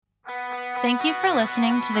Thank you for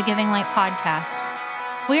listening to the Giving Light podcast.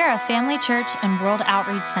 We are a family church and world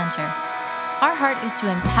outreach center. Our heart is to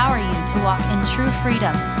empower you to walk in true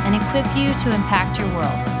freedom and equip you to impact your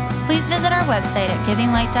world. Please visit our website at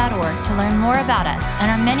givinglight.org to learn more about us and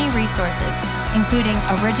our many resources, including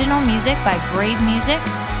original music by Brave Music,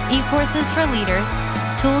 e-courses for leaders,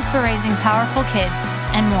 tools for raising powerful kids,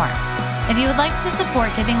 and more. If you would like to support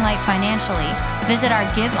Giving Light financially, visit our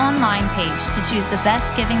Give Online page to choose the best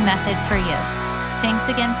giving method for you. Thanks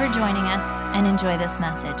again for joining us, and enjoy this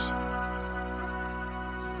message.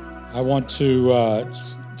 I want to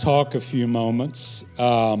talk a few moments.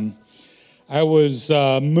 I was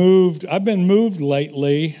moved. I've been moved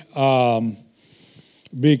lately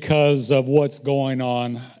because of what's going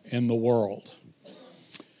on in the world.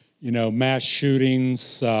 You know, mass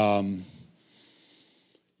shootings.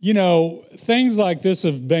 Things like this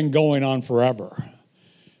have been going on forever.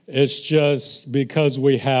 It's just because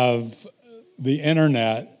we have the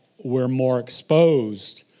internet, we're more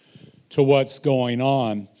exposed to what's going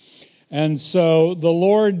on. And so the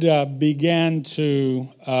Lord began to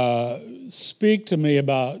speak to me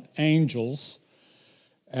about angels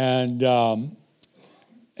and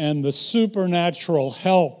the supernatural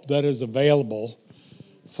help that is available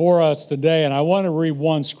for us today. And I want to read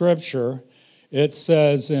one scripture. It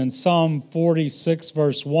says in Psalm 46,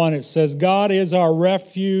 verse 1, it says, God is our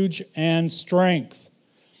refuge and strength,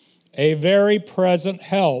 a very present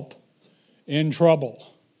help in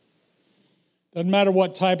trouble. Doesn't matter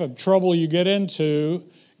what type of trouble you get into,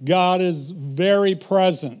 God is very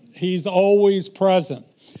present. He's always present.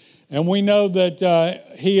 And we know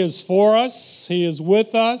that He is for us, He is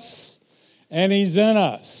with us, and He's in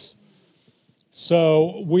us.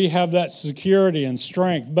 So we have that security and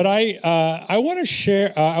strength. But I want to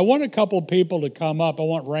share, I want a couple of people to come up. I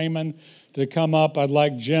want Raymond to come up. I'd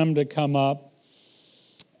like Jim to come up.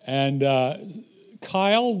 And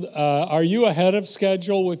Kyle, are you ahead of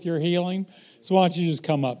schedule with your healing? So why don't you just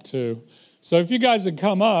come up too? So if you guys would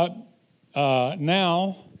come up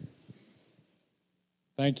now,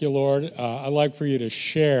 thank you, Lord. I'd like for you to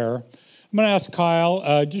share. I'm going to ask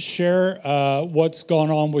Kyle, just share what's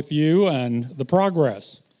going on with you and the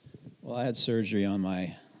progress. Well, I had surgery on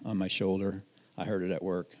my shoulder. I hurt it at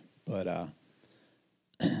work, but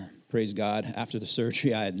praise God. After the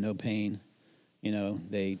surgery, I had no pain. You know,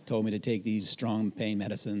 they told me to take these strong pain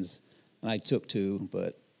medicines, and I took two,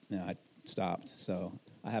 but I stopped. So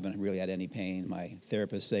I haven't really had any pain. My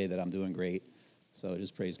therapists say that I'm doing great. So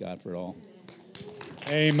just praise God for it all.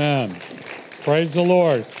 Amen. Praise the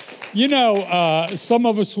Lord. You know, some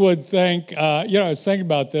of us would think, I was thinking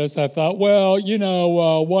about this. I thought, well,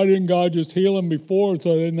 why didn't God just heal him before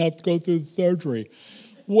so I didn't have to go through the surgery?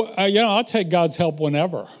 Well, I'll take God's help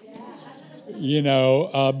whenever.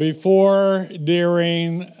 Before,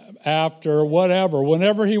 during, after, whatever.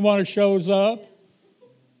 Whenever He shows up.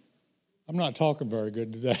 I'm not talking very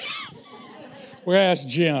good today. We're going to ask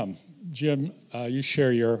Jim. Jim, you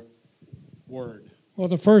share your word. Well,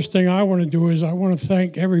 the first thing I want to do is I want to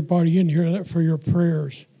thank everybody in here for your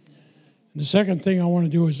prayers. And the second thing I want to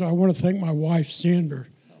do is I want to thank my wife, Sandra,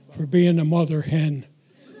 for being a mother hen,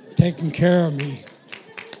 taking care of me.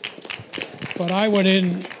 But I went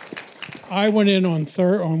in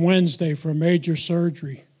on Wednesday for major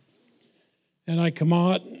surgery. And I come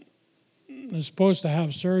out, I was supposed to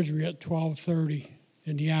have surgery at 12:30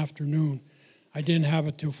 in the afternoon. I didn't have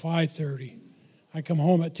it till 5:30. I come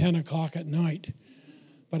home at 10 o'clock at night.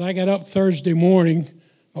 But I got up Thursday morning.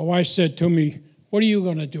 My wife said to me, what are you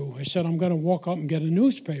going to do? I said, I'm going to walk up and get a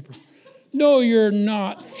newspaper. No, you're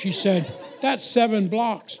not. She said, that's 7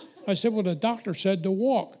 blocks. I said, well, the doctor said to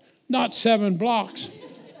walk, not 7 blocks.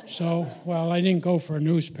 So, I didn't go for a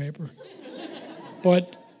newspaper.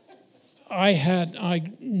 But I had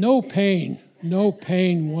no pain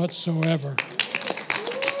whatsoever.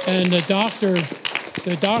 And the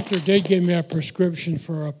doctor did give me a prescription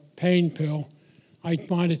for a pain pill. I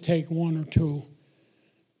might have taken 1 or 2,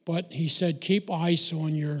 but he said, keep ice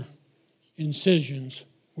on your incisions,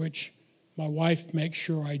 which my wife makes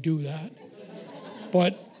sure I do that.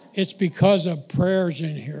 But it's because of prayers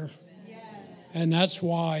in here, and that's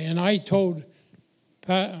why. And I told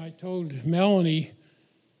Melanie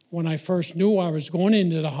when I first knew I was going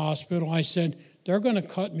into the hospital, I said, they're going to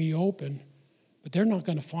cut me open, but they're not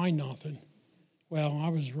going to find nothing. Well, I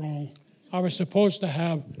was wrong. I was supposed to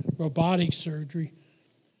have robotic surgery,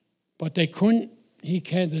 but they couldn't.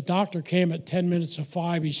 The doctor came at 10 minutes of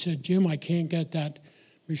 5. He said, Jim, I can't get that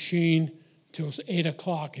machine till 8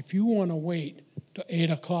 o'clock. If you want to wait till 8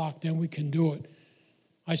 o'clock, then we can do it.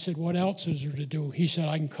 I said, what else is there to do? He said,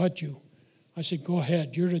 I can cut you. I said, go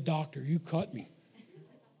ahead. You're the doctor. You cut me.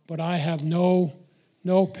 but I have no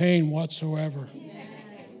pain whatsoever.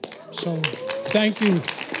 So thank you.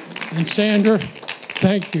 And Sandra,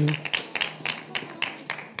 thank you.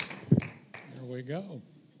 There we go.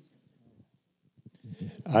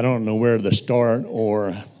 I don't know where to start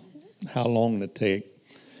or how long to take.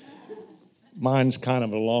 Mine's kind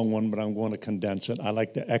of a long one, but I'm going to condense it. I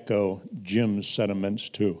like to echo Jim's sentiments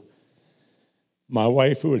too. My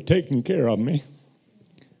wife, who had taken care of me,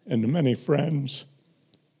 and the many friends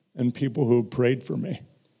and people who prayed for me.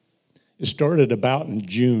 It started about in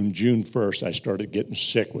June 1st, I started getting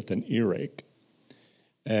sick with an earache.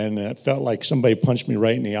 And it felt like somebody punched me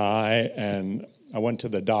right in the eye, and I went to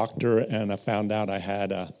the doctor, and I found out I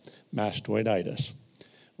had mastoiditis.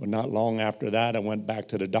 Well, not long after that, I went back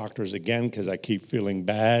to the doctors again because I keep feeling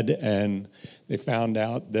bad, and they found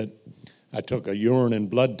out that I took a urine and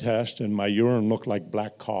blood test, and my urine looked like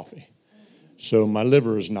black coffee. So my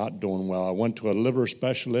liver is not doing well. I went to a liver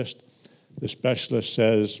specialist. The specialist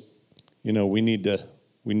says, you know, we need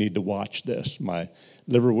to watch this. My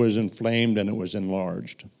liver was inflamed and it was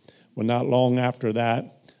enlarged. Well, not long after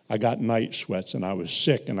that, I got night sweats and I was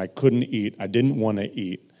sick and I couldn't eat. I didn't want to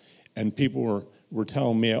eat. And people were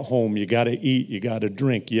telling me at home, you got to eat, you got to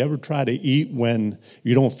drink. You ever try to eat when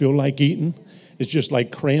you don't feel like eating? It's just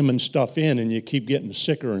like cramming stuff in and you keep getting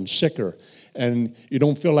sicker and sicker. And you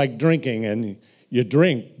don't feel like drinking, and you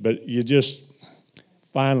drink, but you just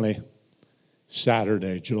finally,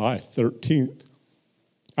 Saturday, July 13th,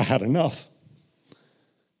 I had enough.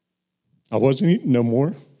 I wasn't eating no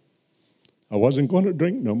more. I wasn't going to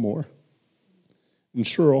drink no more. And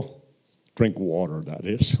Cheryl, drink water, that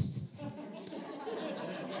is.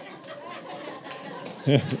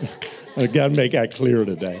 I got to make that clear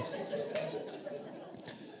today.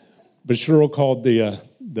 But Cheryl called the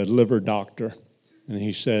liver doctor, and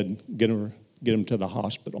he said, get him to the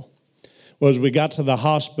hospital. Well, as we got to the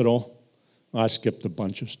hospital, I skipped a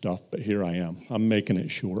bunch of stuff, but here I am. I'm making it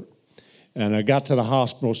short. And I got to the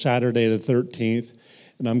hospital Saturday the 13th,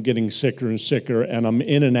 and I'm getting sicker and sicker, and I'm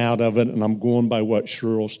in and out of it, and I'm going by what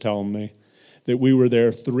Cheryl's telling me, that we were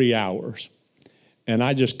there 3 hours. And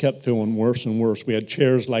I just kept feeling worse and worse. We had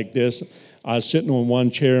chairs like this. I was sitting on one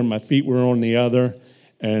chair, and my feet were on the other,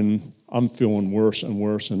 and I'm feeling worse and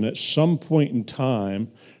worse. And at some point in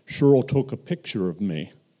time, Cheryl took a picture of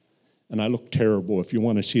me. And I look terrible. If you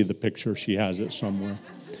want to see the picture, she has it somewhere.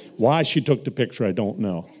 Why she took the picture, I don't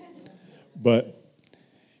know. But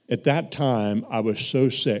at that time, I was so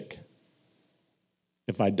sick.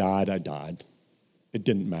 If I died, I died. It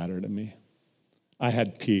didn't matter to me. I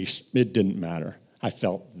had peace. It didn't matter. I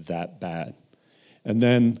felt that bad. And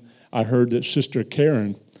then I heard that Sister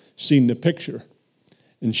Karen seen the picture.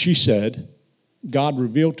 And she said, God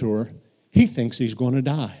revealed to her, he thinks he's going to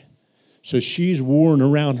die. So she's warring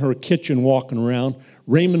around her kitchen, walking around,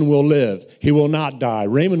 Raymond will live. He will not die.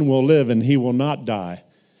 Raymond will live and he will not die.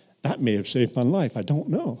 That may have saved my life. I don't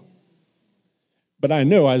know. But I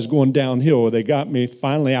know I was going downhill. They got me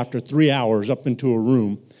finally after 3 hours up into a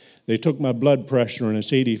room. They took my blood pressure and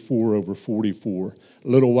it's 84/44. A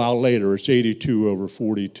little while later, it's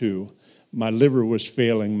 82/42. My liver was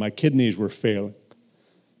failing. My kidneys were failing.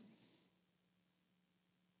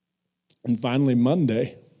 And finally,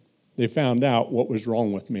 Monday, they found out what was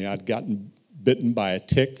wrong with me. I'd gotten bitten by a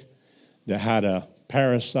tick that had a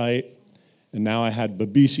parasite, and now I had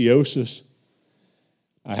babesiosis.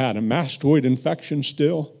 I had a mastoid infection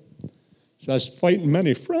still. So I was fighting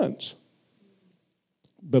many fronts.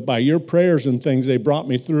 But by your prayers and things, they brought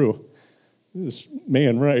me through. This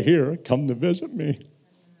man right here come to visit me.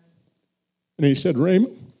 And he said,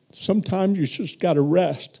 Raymond, sometimes you just got to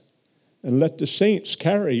rest and let the saints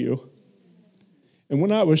carry you. And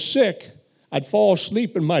when I was sick, I'd fall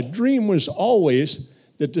asleep, and my dream was always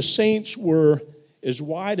that the saints were as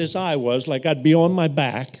wide as I was, like I'd be on my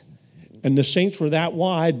back, and the saints were that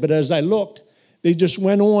wide, but as I looked, they just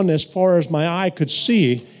went on as far as my eye could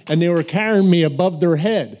see, and they were carrying me above their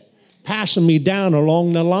head, passing me down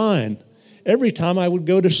along the line. Every time I would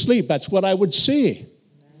go to sleep, that's what I would see.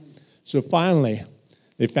 So finally,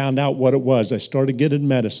 they found out what it was. I started getting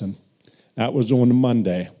medicine. That was on a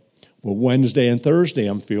Monday. Well, Wednesday and Thursday,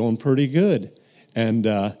 I'm feeling pretty good. And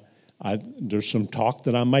there's some talk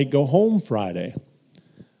that I might go home Friday.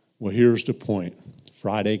 Well, here's the point.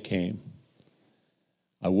 Friday came.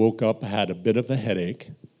 I woke up, I had a bit of a headache.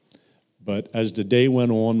 But as the day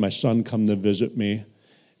went on, my son come to visit me,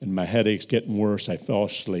 and my headache's getting worse. I fell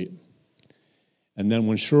asleep. And then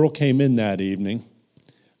when Cheryl came in that evening,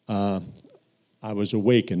 I was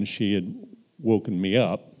awakened. She had woken me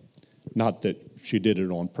up. Not that she did it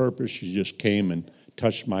on purpose. She just came and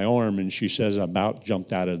touched my arm, and she says I about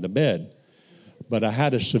jumped out of the bed. but I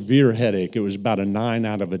had a severe headache. It was about a 9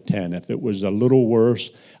 out of a 10. If it was a little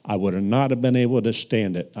worse, I would have not have been able to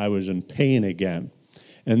stand it. I was in pain again.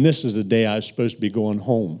 And this is the day I was supposed to be going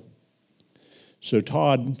home. So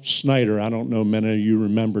Todd Snyder, I don't know, many of you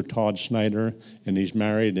remember Todd Snyder, and he's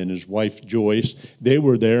married, and his wife Joyce. They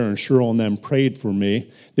were there, and Cheryl and them prayed for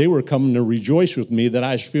me. They were coming to rejoice with me that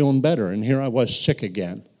I was feeling better, and here I was sick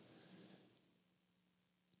again.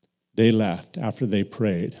 They left after they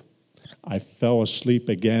prayed. I fell asleep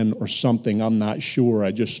again or something, I'm not sure.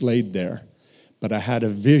 I just laid there. But I had a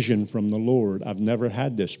vision from the Lord. I've never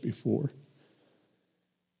had this before.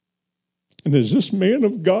 And as this man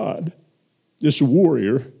of God, this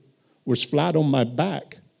warrior, was flat on my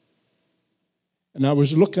back. And I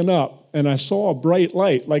was looking up, and I saw a bright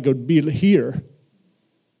light like it would be here.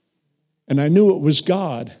 And I knew it was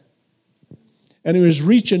God. And he was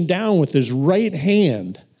reaching down with his right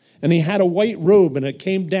hand. And he had a white robe, and it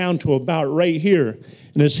came down to about right here.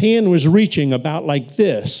 And his hand was reaching about like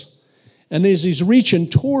this. And as he's reaching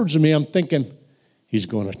towards me, I'm thinking, he's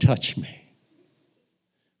going to touch me.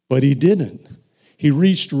 But he didn't. He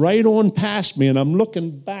reached right on past me, and I'm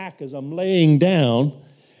looking back as I'm laying down,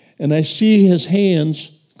 and I see his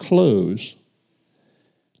hands close.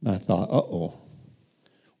 And I thought, uh-oh,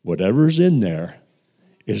 whatever's in there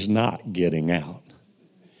is not getting out.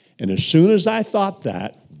 And as soon as I thought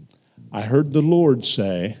that, I heard the Lord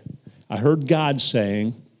say, I heard God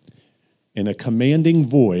saying in a commanding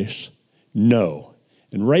voice, no.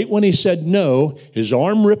 And right when he said no, his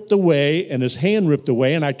arm ripped away and his hand ripped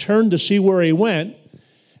away, and I turned to see where he went.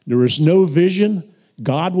 There was no vision.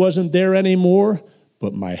 God wasn't there anymore,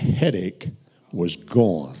 but my headache was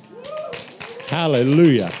gone.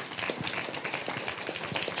 Hallelujah.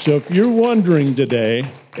 So if you're wondering today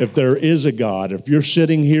if there is a God, if you're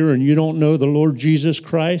sitting here and you don't know the Lord Jesus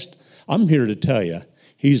Christ, I'm here to tell you,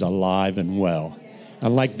 he's alive and well.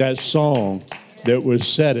 And like that song that was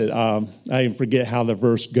said, I even forget how the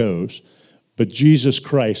verse goes, but Jesus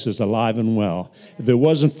Christ is alive and well. If it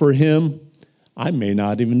wasn't for him, I may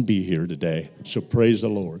not even be here today. So praise the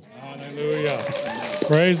Lord. Hallelujah.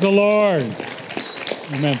 Praise the Lord.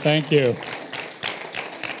 Amen. Thank you.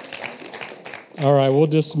 All right, we'll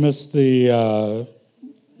dismiss the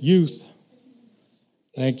youth.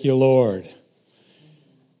 Thank you, Lord.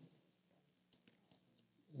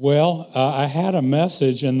 Well, I had a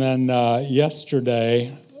message, and then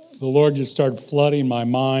yesterday, the Lord just started flooding my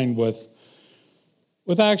mind with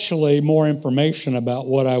actually more information about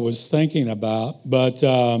what I was thinking about. But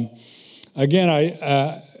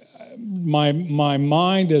again, my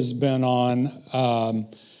mind has been on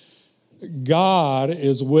God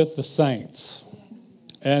is with the saints.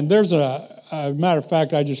 And there's a matter of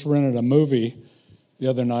fact, I just rented a movie the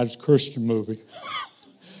other night. It's a Christian movie.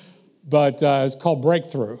 But it's called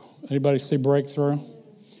Breakthrough. Anybody see Breakthrough?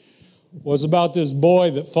 Well, it's about this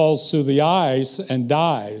boy that falls through the ice and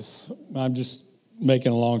dies. I'm just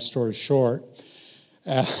making a long story short.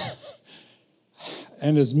 And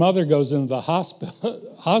his mother goes into the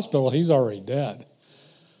hospital. He's already dead.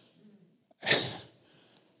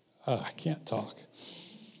 I can't talk.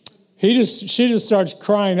 She just starts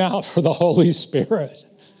crying out for the Holy Spirit.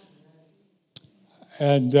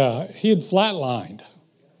 And he had flatlined.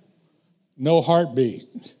 No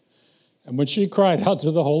heartbeat. And when she cried out to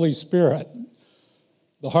the Holy Spirit,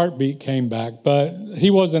 the heartbeat came back. But he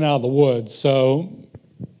wasn't out of the woods, so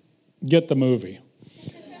get the movie.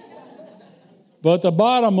 But the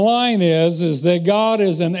bottom line is that God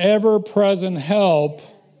is an ever-present help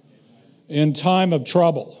in time of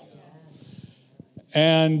trouble.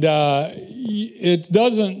 And it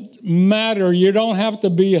doesn't matter. You don't have to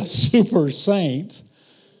be a super saint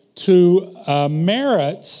to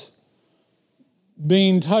merit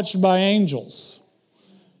being touched by angels.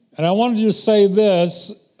 And I want to just say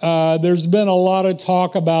this. There's been a lot of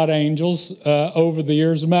talk about angels over the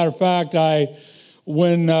years. As a matter of fact,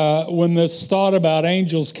 when this thought about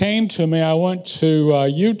angels came to me, I went to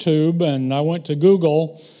YouTube and I went to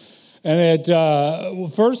Google. And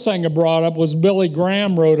first thing it brought up was Billy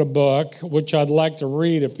Graham wrote a book, which I'd like to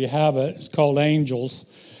read if you have it. It's called Angels.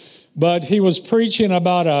 But he was preaching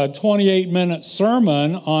about a 28-minute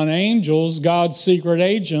sermon on angels, God's secret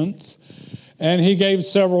agents, and he gave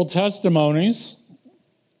several testimonies.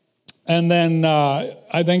 And then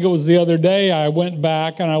I think it was the other day I went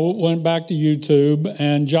back to YouTube,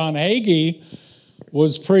 and John Hagee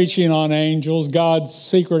was preaching on angels, God's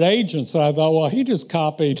secret agents. And I thought, well, he just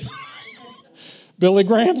copied Billy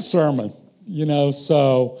Graham's sermon,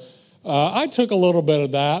 so I took a little bit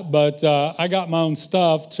of that, but I got my own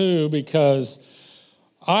stuff too, because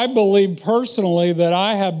I believe personally that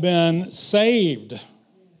I have been saved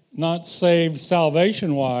not saved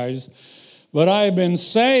salvation-wise, but I have been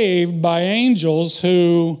saved by angels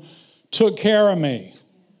who took care of me.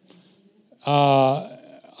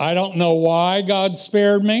 I don't know why God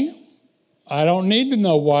spared me. I don't need to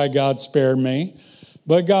know why God spared me,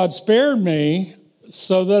 but God spared me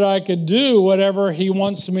so that I could do whatever he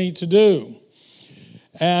wants me to do.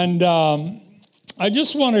 And I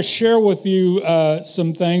just want to share with you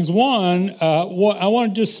some things. One, I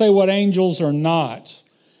want to just say what angels are not.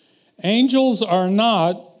 Angels are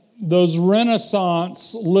not those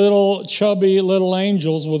Renaissance little chubby little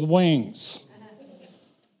angels with wings.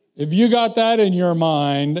 If you got that in your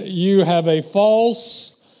mind, you have a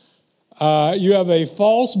false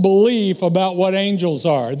belief about what angels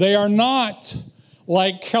are. They are not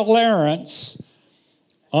like Clarence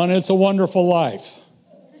on It's a Wonderful Life.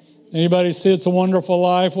 Anybody see It's a Wonderful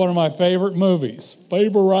Life? One of my favorite movies.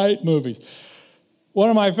 One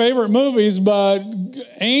of my favorite movies, but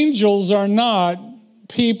angels are not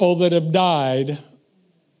people that have died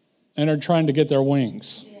and are trying to get their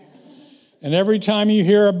wings. And every time you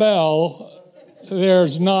hear a bell,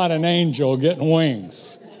 there's not an angel getting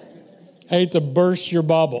wings. Hate to burst your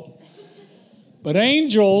bubble. But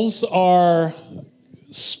angels are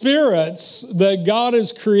spirits that God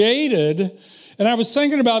has created. And I was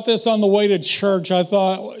thinking about this on the way to church. I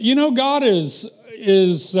thought, God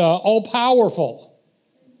is all powerful.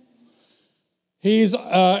 He's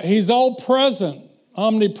all present,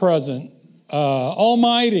 omnipresent,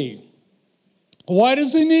 almighty. Why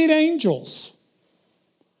does he need angels?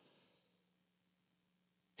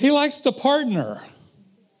 He likes to partner.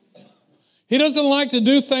 He doesn't like to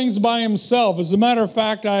do things by himself. As a matter of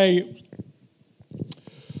fact,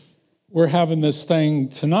 we're having this thing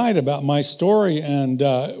tonight about my story, and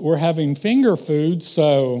we're having finger food,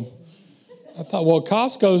 so I thought, well,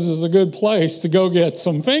 Costco's is a good place to go get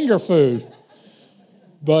some finger food.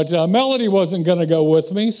 But Melody wasn't going to go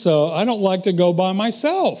with me, so I don't like to go by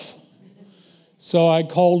myself. So I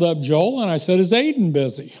called up Joel, and I said, is Aiden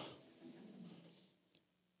busy?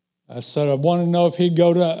 I said, I want to know if he'd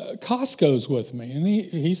go to Costco's with me. And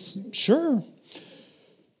he's sure.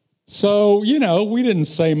 So, we didn't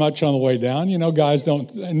say much on the way down. Guys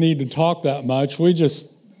don't need to talk that much. We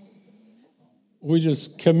just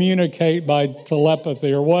communicate by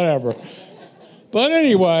telepathy or whatever. But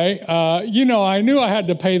anyway, I knew I had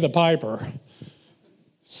to pay the piper.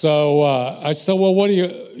 So I said, well, what do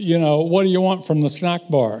you want from the snack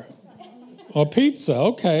bar? A pizza,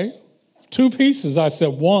 okay. 2 pieces. I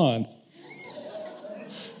said 1.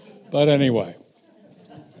 But anyway.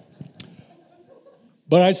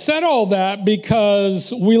 But I said all that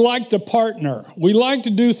because we like to partner. We like to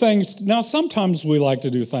do things. Now, sometimes we like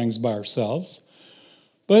to do things by ourselves.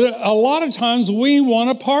 But a lot of times we want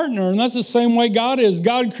a partner, and that's the same way God is.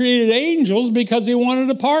 God created angels because he wanted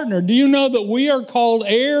a partner. Do you know that we are called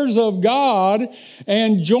heirs of God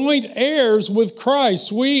and joint heirs with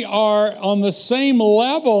Christ? We are on the same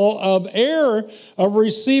level of heir of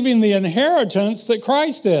receiving the inheritance that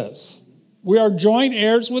Christ is. We are joint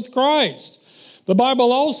heirs with Christ. The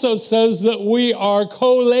Bible also says that we are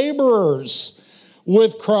co-laborers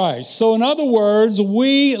with Christ. So in other words,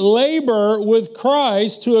 we labor with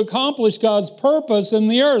Christ to accomplish God's purpose in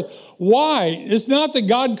the earth. Why? It's not that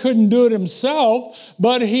God couldn't do it himself,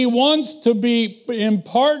 but he wants to be in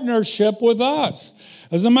partnership with us.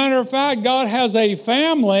 As a matter of fact, God has a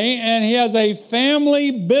family, and he has a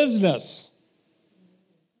family business.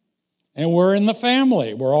 And we're in the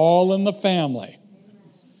family. We're all in the family.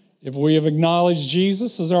 If we have acknowledged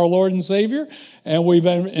Jesus as our Lord and Savior, and we've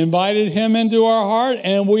invited him into our heart,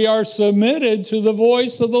 and we are submitted to the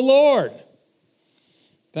voice of the Lord.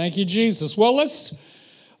 Thank you, Jesus. Well, let's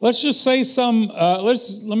just say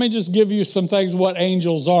let me just give you some things what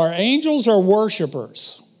angels are. Angels are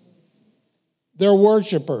worshipers. They're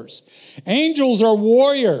worshipers. Angels are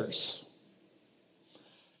warriors.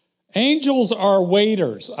 Angels are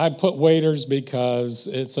waiters. I put waiters because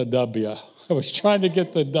it's a W. I was trying to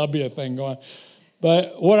get the W thing going.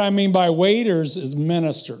 But what I mean by waiters is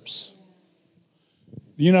ministers.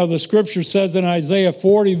 The scripture says in Isaiah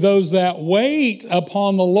 40, those that wait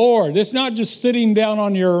upon the Lord. It's not just sitting down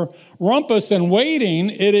on your rumpus and waiting.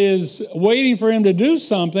 It is waiting for him to do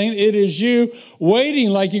something. It is you waiting.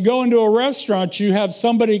 Like you go into a restaurant, you have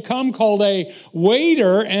somebody come called a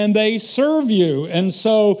waiter, and they serve you. And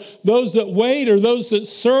so those that wait, or those that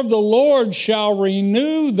serve the Lord, shall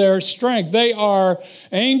renew their strength.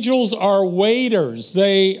 Angels are waiters.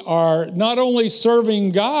 They are not only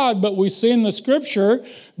serving God, but we see in the scripture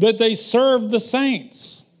that they serve the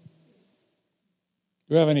saints.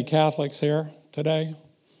 Do we have any Catholics here today?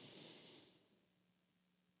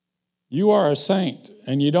 You are a saint,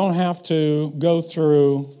 and you don't have to go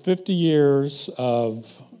through 50 years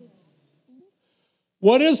of...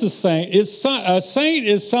 What is a saint? A saint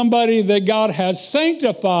is somebody that God has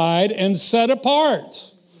sanctified and set apart.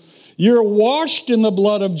 You're washed in the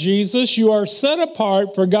blood of Jesus. You are set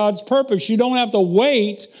apart for God's purpose. You don't have to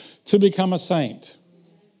wait to become a saint.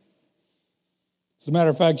 As a matter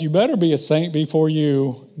of fact, you better be a saint before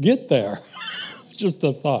you get there. Just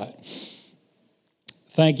a thought.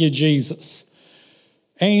 Thank you, Jesus.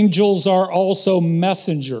 Angels are also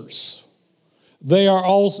messengers. They are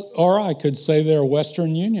also, or I could say they're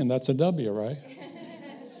Western Union. That's a W, right?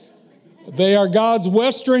 They are God's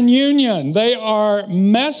Western Union. They are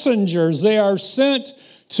messengers. They are sent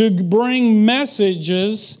to bring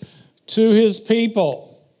messages to his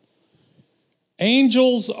people.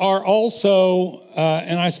 Angels are also,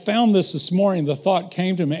 and I found this morning, the thought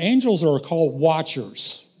came to me, angels are called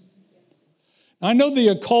watchers. I know the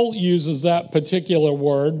occult uses that particular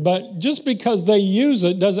word, but just because they use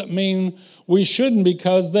it doesn't mean we shouldn't,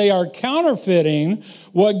 because they are counterfeiting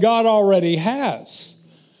what God already has.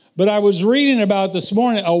 But I was reading about this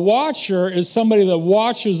morning, a watcher is somebody that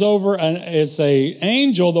watches over, it's an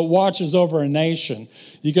angel that watches over a nation.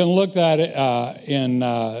 You can look at it in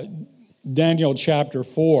Daniel chapter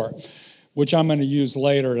 4, which I'm going to use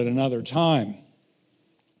later at another time.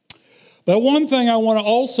 But one thing I want to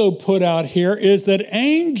also put out here is that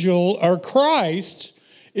Christ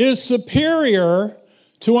is superior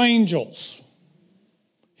to angels.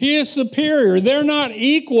 He is superior. They're not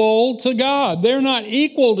equal to God. They're not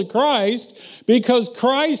equal to Christ because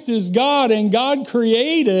Christ is God and God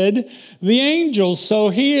created the angels. So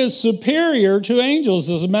he is superior to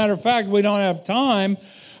angels. As a matter of fact, we don't have time,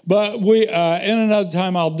 but in another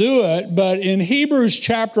time I'll do it. But in Hebrews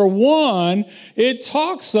chapter 1, it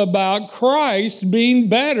talks about Christ being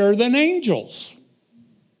better than angels.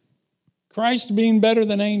 Christ being better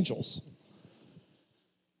than angels.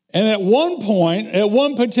 And at one point, at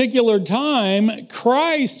one particular time,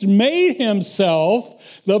 Christ made himself,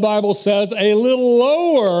 the Bible says, a little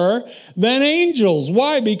lower than angels.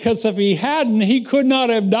 Why? Because if he hadn't, he could not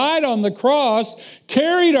have died on the cross,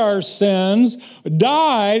 carried our sins,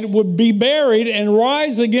 died, would be buried, and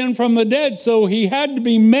rise again from the dead. So he had to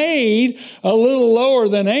be made a little lower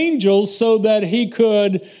than angels so that he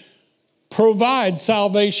could provide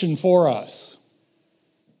salvation for us.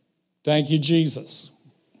 Thank you, Jesus.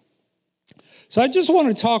 So I just want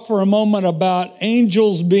to talk for a moment about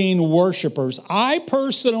angels being worshipers. I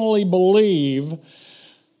personally believe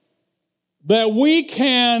that we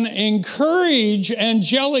can encourage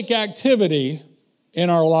angelic activity in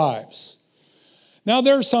our lives. Now,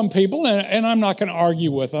 there are some people, and I'm not going to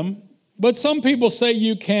argue with them, but some people say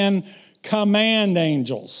you can command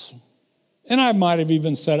angels. And I might have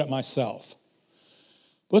even said it myself.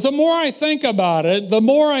 But the more I think about it, the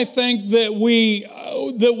more I think that we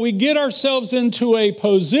get ourselves into a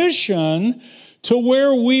position to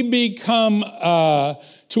where we become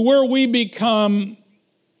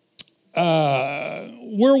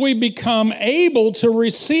able to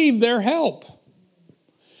receive their help.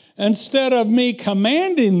 Instead of me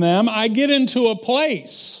commanding them, I get into a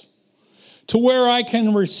place to where I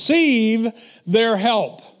can receive their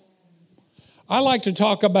help. I like to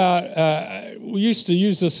talk about, we used to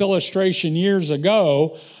use this illustration years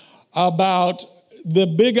ago about the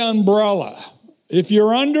big umbrella. If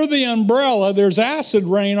you're under the umbrella, there's acid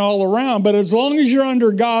rain all around, but as long as you're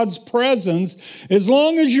under God's presence, as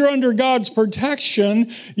long as you're under God's protection,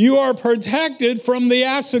 you are protected from the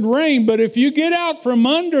acid rain. But if you get out from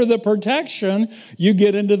under the protection, you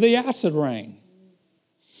get into the acid rain.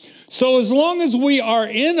 So as long as we are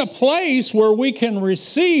in a place where we can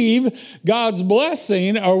receive God's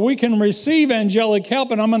blessing or we can receive angelic help,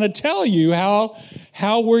 and I'm going to tell you how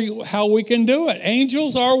we can do it.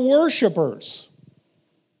 Angels are worshipers.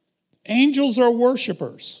 Angels are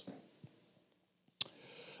worshipers.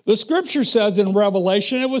 The scripture says in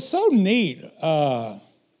Revelation, it was so neat.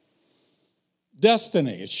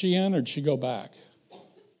 Destiny, is she in or did she go back?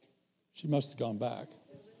 She must have gone back.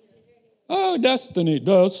 Oh, Destiny.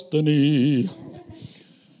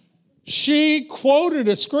 She quoted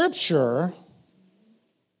a scripture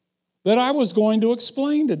that I was going to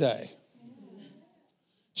explain today.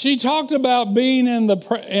 She talked about being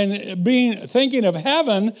thinking of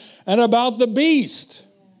heaven and about the beast.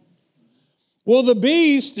 Well, the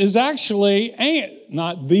beast is actually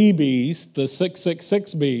not the beast, the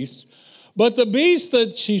 666 beast, but the beast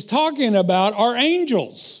that she's talking about are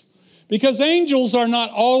angels. Because angels are not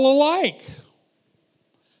all alike.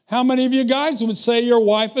 How many of you guys would say your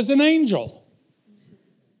wife is an angel?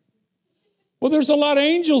 Well, there's a lot of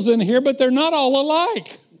angels in here, but they're not all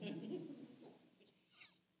alike.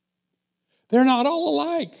 They're not all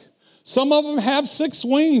alike. Some of them have 6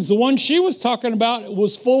 wings. The one she was talking about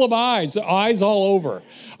was full of eyes all over.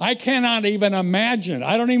 I cannot even imagine.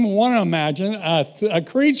 I don't even want to imagine a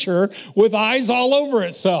creature with eyes all over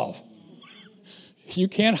itself. You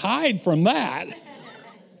can't hide from that.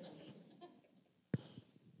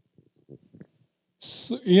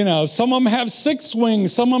 You know, some of them have 6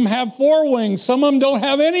 wings. Some of them have 4 wings. Some of them don't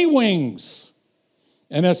have any wings.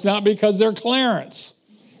 And it's not because they're Clarence.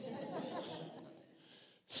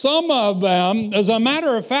 Some of them, as a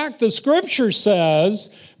matter of fact, the scripture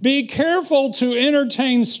says, be careful to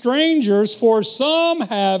entertain strangers, for some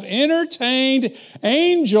have entertained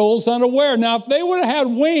angels unaware. Now, if they would have had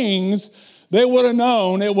wings, they would have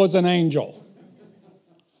known it was an angel.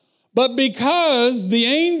 But because the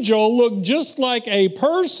angel looked just like a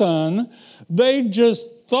person, they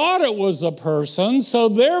just thought it was a person. So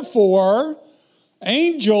therefore,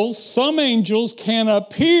 some angels can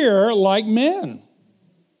appear like men.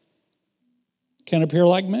 Can appear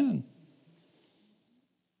like men.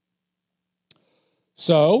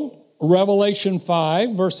 So, Revelation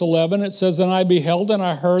 5, verse 11, it says, and I beheld and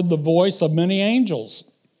I heard the voice of many angels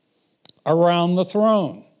around the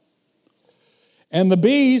throne. And the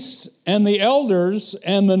beast and the elders,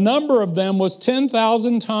 and the number of them was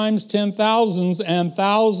 10,000 times 10,000s and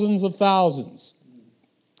thousands of thousands.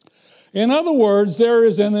 In other words, there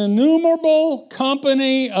is an innumerable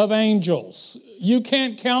company of angels. You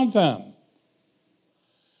can't count them.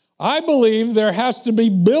 I believe there has to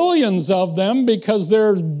be billions of them because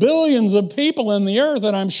there's billions of people in the earth,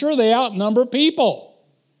 and I'm sure they outnumber people.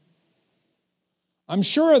 I'm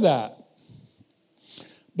sure of that.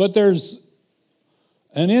 But there's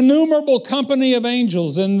an innumerable company of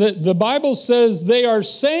angels, and the Bible says they are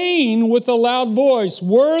saying with a loud voice,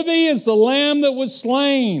 worthy is the Lamb that was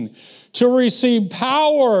slain to receive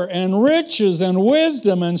power and riches and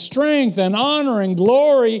wisdom and strength and honor and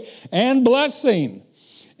glory and blessing.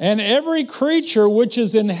 And every creature which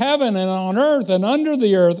is in heaven and on earth and under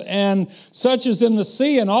the earth and such as in the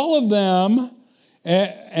sea, and all of them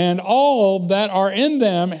and all that are in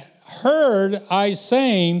them, heard I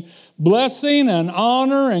saying, blessing and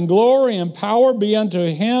honor and glory and power be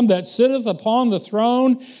unto him that sitteth upon the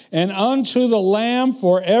throne and unto the Lamb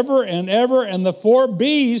forever and ever. And the 4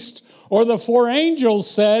 beasts or the 4 angels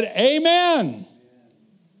said, Amen.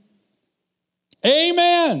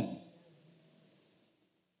 Amen.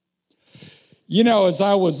 You know, as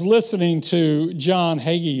I was listening to John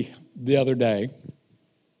Hagee the other day,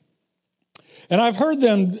 and I've heard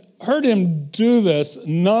him do this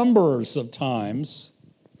numbers of times,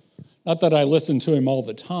 not that I listen to him all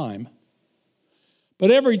the time, but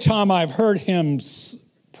every time I've heard him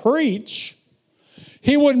preach,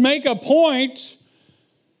 he would make a point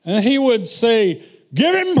and he would say,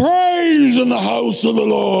 give him praise in the house of the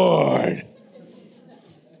Lord.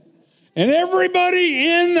 And everybody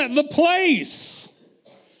in the place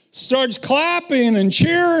starts clapping and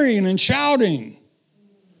cheering and shouting.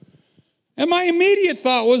 And my immediate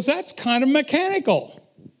thought was, that's kind of mechanical.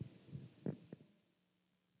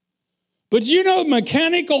 But you know,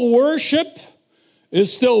 mechanical worship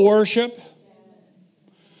is still worship.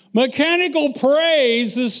 Mechanical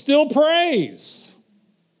praise is still praise.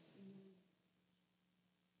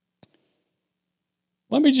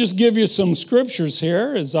 Let me just give you some scriptures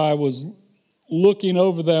here as I was looking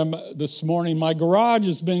over them this morning. My garage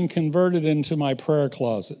has been converted into my prayer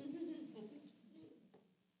closet.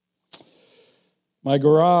 My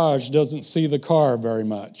garage doesn't see the car very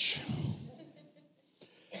much.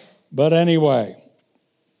 But anyway,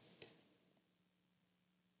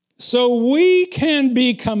 so we can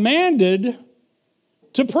be commanded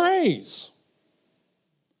to praise.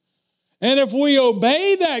 And if we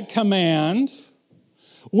obey that command,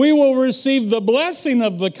 we will receive the blessing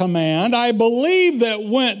of the command. I believe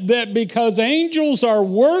that because angels are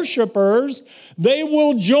worshipers, they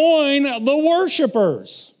will join the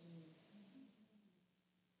worshipers.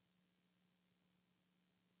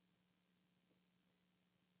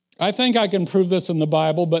 I think I can prove this in the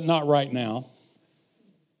Bible, but not right now.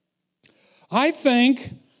 I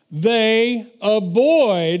think they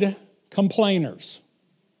avoid complainers.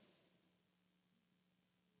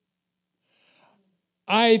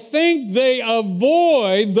 I think they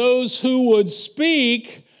avoid those who would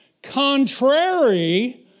speak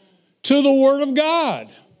contrary to the Word of God.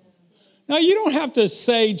 Now, you don't have to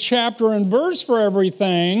say chapter and verse for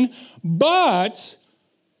everything, but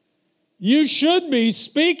you should be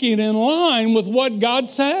speaking in line with what God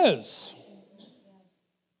says.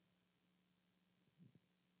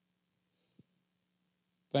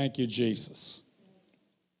 Thank you, Jesus.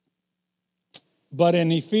 But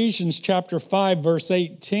in Ephesians chapter 5, verse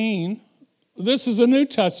 18, This is a New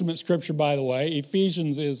Testament scripture, by the way.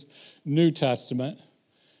 Ephesians is New Testament.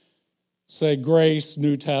 Say grace,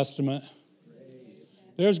 New Testament.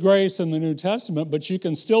 There's grace in the New Testament, but you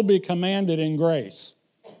can still be commanded in grace.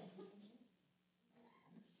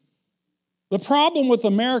 The problem with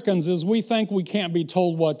Americans is we think we can't be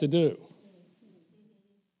told what to do.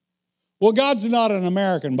 Well, God's not an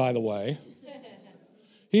American, by the way.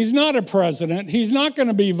 He's not a president. He's not going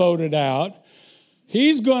to be voted out.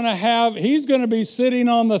 He's going to be sitting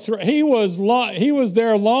on the throne. He was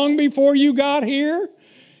there long before you got here,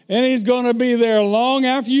 and he's going to be there long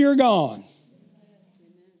after you're gone.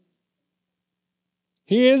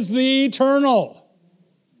 He is the eternal.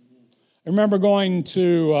 I remember going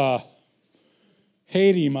to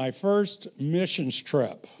Haiti, my first missions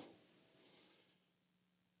trip.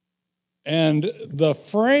 And the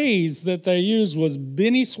phrase that they used was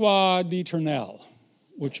Béni soit l'Éternel,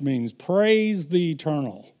 which means praise the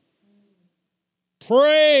eternal.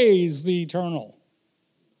 Praise the eternal.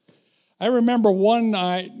 I remember one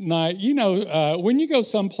night, when you go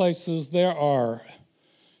some places,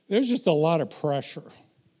 there's just a lot of pressure.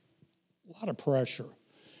 A lot of pressure.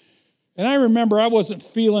 And I remember I wasn't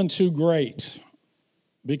feeling too great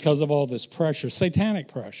because of all this pressure, satanic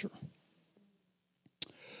pressure.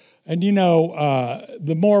 And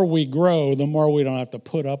the more we grow, the more we don't have to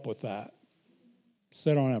put up with that.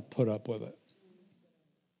 So I don't have to put up with it.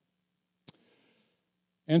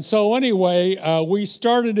 And so anyway, we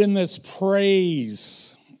started in this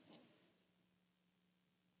praise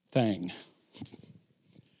thing.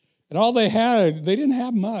 And all they didn't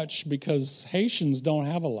have much because Haitians don't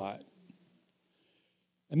have a lot.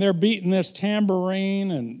 And they're beating this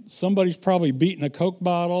tambourine, and somebody's probably beating a Coke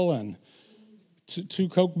bottle and two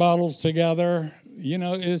Coke bottles together.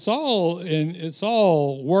 It's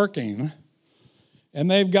all working. And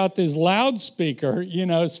they've got this loudspeaker.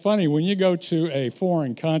 It's funny, when you go to a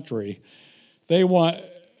foreign country, there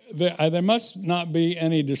must not be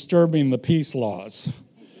any disturbing the peace laws,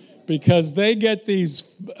 because they get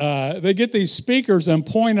these speakers and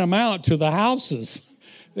point them out to the houses.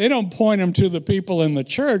 They don't point them to the people in the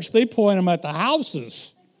church. They point them at the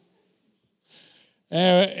houses.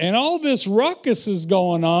 And all this ruckus is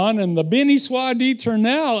going on, and the Béni soit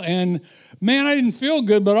l'Éternel, and man, I didn't feel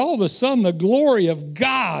good, but all of a sudden the glory of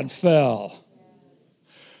God fell.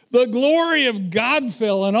 The glory of God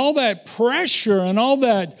fell, and all that pressure and all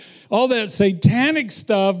that satanic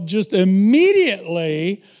stuff just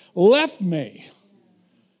immediately left me.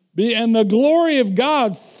 And the glory of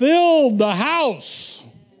God filled the house.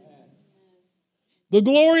 The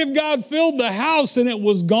glory of God filled the house, and it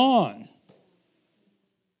was gone.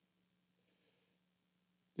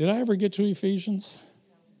 Did I ever get to Ephesians?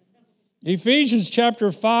 Ephesians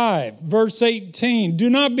chapter 5, verse 18. Do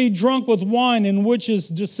not be drunk with wine, in which is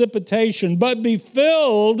dissipation, but be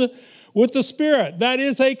filled with the Spirit. That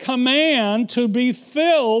is a command to be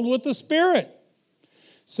filled with the Spirit.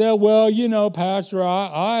 Say, well, Pastor,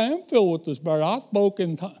 I am filled with the Spirit. I spoke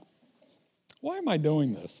in tongues. Why am I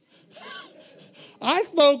doing this? I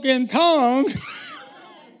spoke in tongues,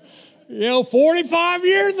 45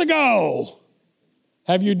 years ago.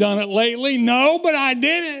 Have you done it lately? No, but I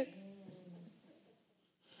did it.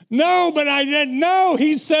 No, but I didn't. No,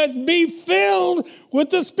 he says, be filled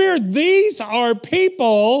with the Spirit. These are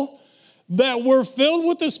people that were filled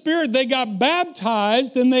with the Spirit. They got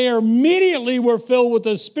baptized, and they immediately were filled with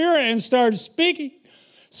the Spirit and started speaking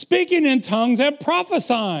in tongues and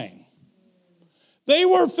prophesying. They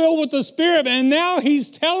were filled with the Spirit, and now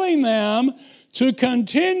he's telling them to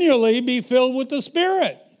continually be filled with the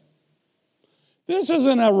Spirit. This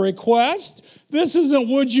isn't a request. This isn't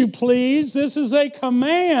would you please. This is a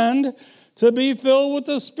command to be filled with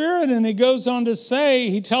the Spirit. And he goes on to say,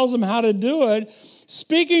 he tells them how to do it,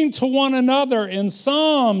 speaking to one another in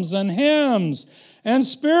psalms and hymns and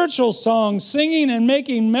spiritual songs, singing and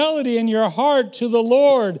making melody in your heart to the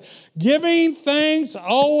Lord, giving thanks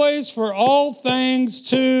always for all things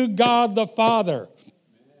to God the Father,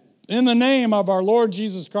 in the name of our Lord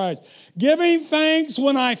Jesus Christ. Giving thanks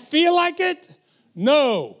when I feel like it?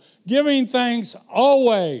 No, giving thanks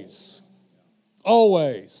always.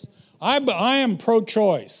 Always. I am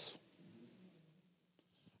pro-choice.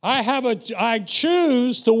 I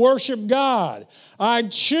choose to worship God. I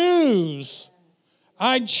choose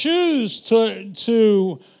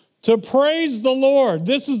to praise the Lord.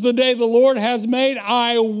 This is the day the Lord has made.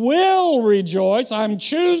 I will rejoice. I'm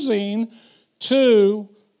choosing to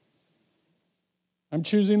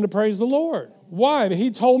praise the Lord. Why?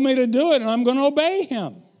 He told me to do it, and I'm going to obey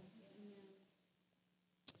him.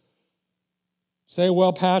 Say,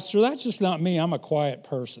 well, Pastor, that's just not me. I'm a quiet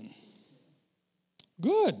person.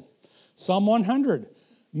 Good. Psalm 100,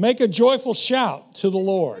 make a joyful shout to the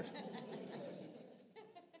Lord.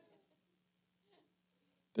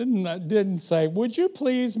 Didn't say, would you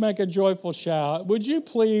please make a joyful shout? Would you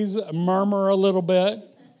please murmur a little bit?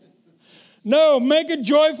 No, make a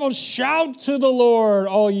joyful shout to the Lord,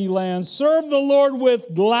 all ye lands. Serve the Lord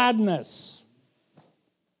with gladness.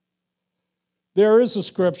 There is a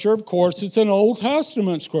scripture, of course, it's an Old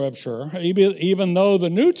Testament scripture, even though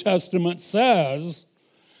the New Testament says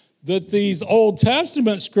that these Old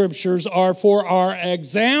Testament scriptures are for our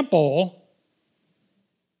example.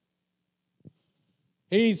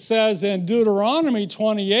 He says in Deuteronomy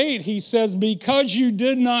 28, he says, because you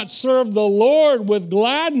did not serve the Lord with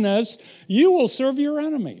gladness, you will serve your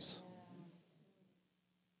enemies.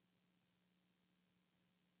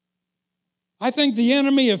 I think the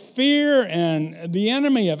enemy of fear and the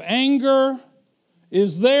enemy of anger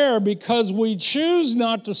is there because we choose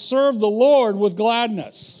not to serve the Lord with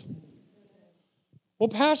gladness. Well,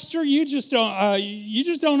 Pastor, you just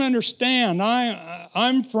don't understand.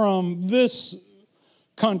 I'm from this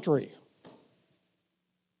country.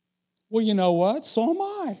 Well, you know what? So am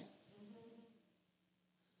I.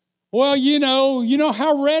 Well, you know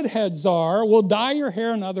how redheads are. Well, dye your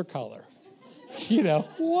hair another color.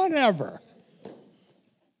 Whatever.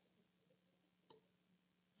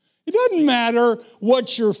 It doesn't matter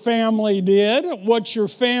what your family did, what your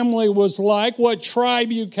family was like, what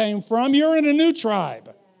tribe you came from. You're in a new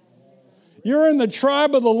tribe. You're in the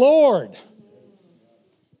tribe of the Lord.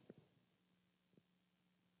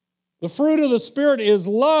 The fruit of the Spirit is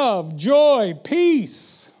love, joy,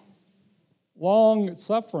 peace, long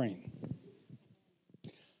suffering.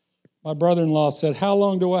 My brother-in-law said, how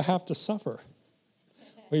long do I have to suffer?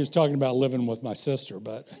 Well, he was talking about living with my sister,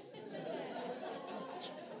 but...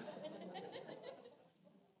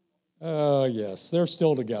 Oh, yes, they're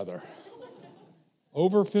still together.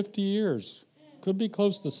 Over 50 years. Could be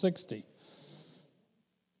close to 60.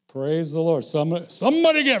 Praise the Lord.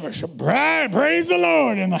 Somebody give us a praise the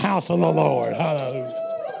Lord in the house of the Lord.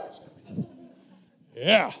 Hallelujah.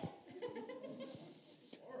 Yeah.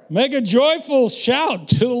 Make a joyful shout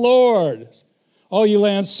to the Lord. All you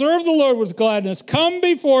lands, serve the Lord with gladness. Come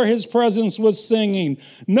before his presence with singing.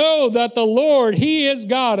 Know that the Lord, he is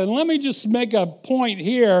God. And let me just make a point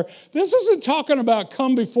here. This isn't talking about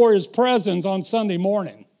come before his presence on Sunday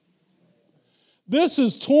morning. This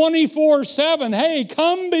is 24/7. Hey,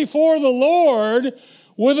 come before the Lord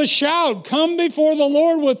with a shout. Come before the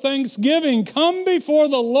Lord with thanksgiving. Come before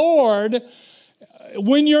the Lord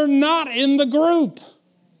when you're not in the group.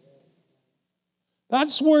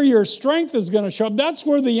 That's where your strength is going to show up. That's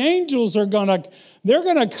where the angels are they're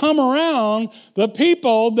going to come around the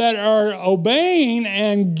people that are obeying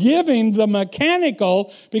and giving the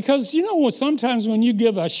mechanical. Because, sometimes when you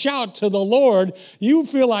give a shout to the Lord, you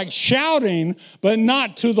feel like shouting, but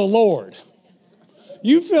not to the Lord.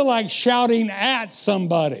 You feel like shouting at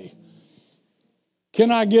somebody.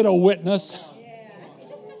 Can I get a witness?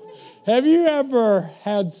 Have you ever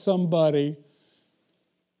had somebody...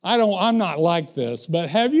 I'm not like this, but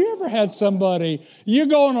have you ever had somebody, you're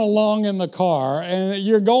going along in the car and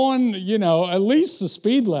you're going, at least the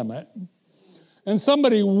speed limit, and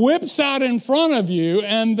somebody whips out in front of you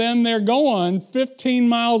and then they're going 15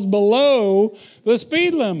 miles below the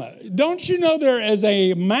speed limit. Don't you know there is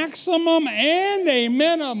a maximum and a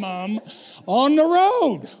minimum on the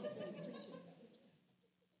road?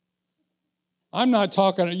 I'm not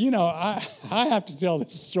talking, I have to tell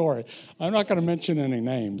this story. I'm not going to mention any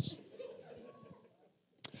names.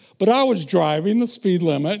 But I was driving the speed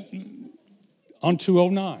limit on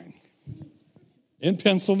 209 in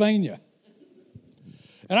Pennsylvania.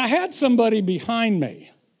 And I had somebody behind me.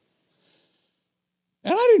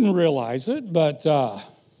 And I didn't realize it, but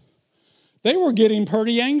they were getting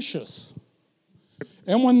pretty anxious.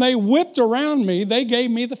 And when they whipped around me, they gave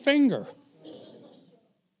me the finger.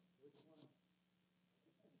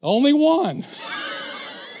 Only one.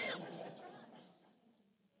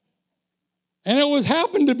 And it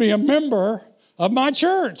happened to be a member of my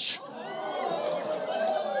church.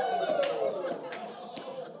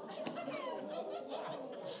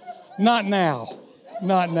 Not now.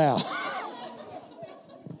 Not now.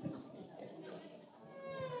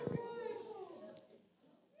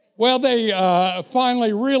 Well, they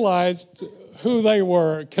finally realized who they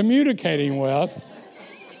were communicating with.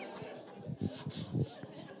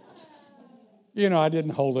 I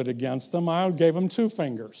didn't hold it against them. I gave them 2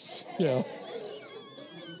 fingers.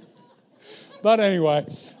 But anyway,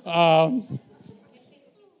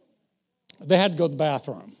 they had to go to the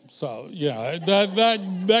bathroom. So,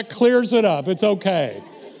 that clears it up. It's okay.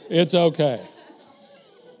 It's okay.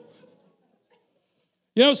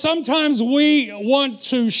 You know, sometimes we want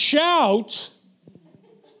to shout.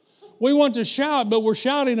 We want to shout, but we're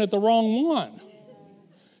shouting at the wrong one.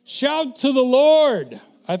 Shout to the Lord.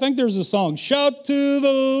 I think there's a song. Shout to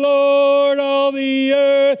the Lord, all the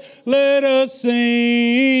earth, let us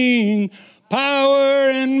sing.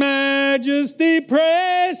 Power and majesty,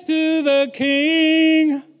 praise to the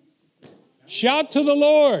King. Shout to the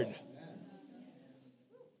Lord.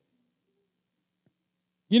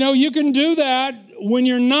 You know, you can do that when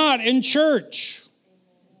you're not in church.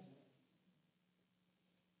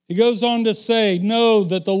 He goes on to say, know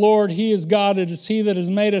that the Lord, He is God. It is He that has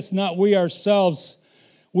made us, not we ourselves.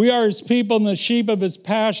 We are His people and the sheep of His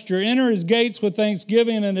pasture. Enter His gates with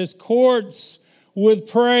thanksgiving and His courts with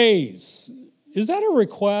praise. Is that a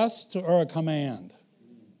request or a command?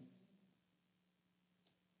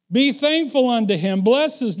 Be thankful unto Him.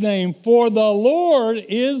 Bless His name, for the Lord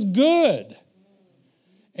is good,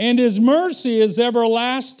 and His mercy is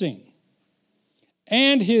everlasting,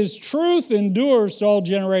 and His truth endures to all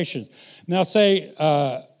generations. Now say,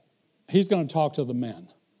 He's going to talk to the men.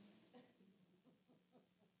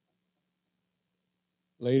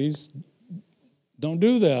 Ladies, don't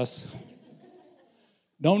do this.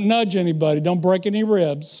 Don't nudge anybody. Don't break any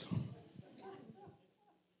ribs.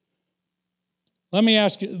 Let me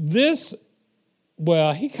ask you this.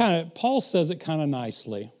 Well, Paul says it kind of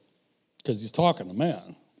nicely because he's talking to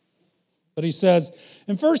men. But he says,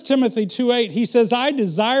 in 1 Timothy 2:8, he says, I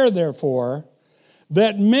desire, therefore,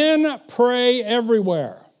 that men pray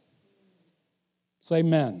everywhere. Say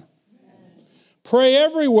men. Pray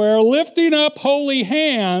everywhere, lifting up holy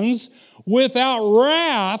hands without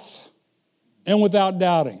wrath and without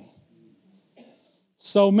doubting.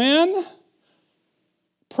 So men,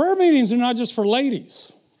 prayer meetings are not just for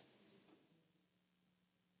ladies.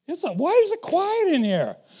 Why is it quiet in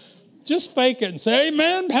here? Just fake it and say,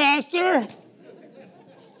 amen, pastor.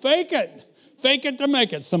 Fake it. Fake it to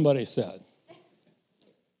make it, somebody said.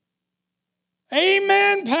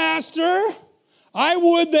 Amen, pastor. I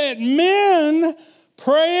would that men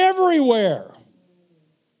pray everywhere.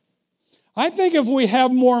 I think if we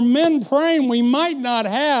have more men praying, we might not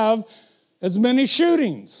have as many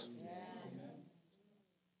shootings.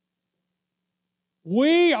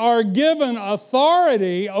 We are given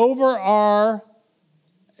authority over our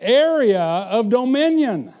area of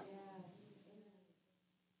dominion.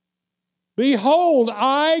 Behold,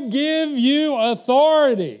 I give you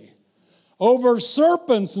authority over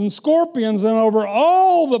serpents and scorpions and over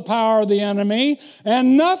all the power of the enemy,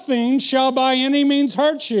 and nothing shall by any means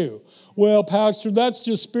hurt you. Well, Pastor, that's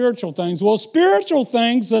just spiritual things. Well, spiritual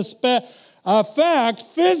things affect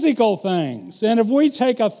physical things. And if we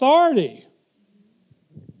take authority,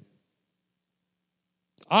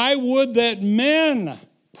 I would that men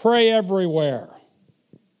pray everywhere.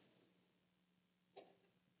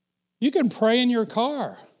 You can pray in your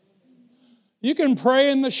car. You can pray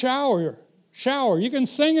in the shower. You can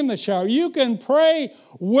sing in the shower. You can pray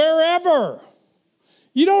wherever.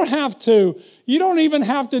 You don't even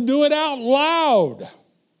have to do it out loud.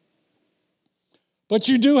 But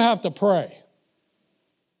you do have to pray.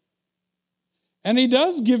 And he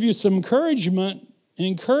does give you some encouragement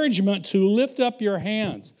to lift up your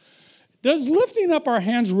hands. Does lifting up our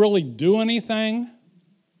hands really do anything?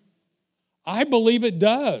 I believe it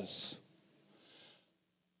does.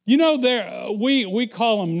 You know, we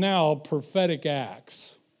call them now prophetic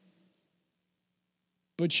acts.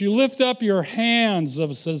 But you lift up your hands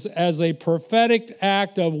as a prophetic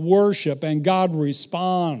act of worship, and God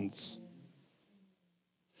responds.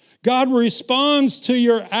 God responds to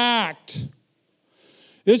your act.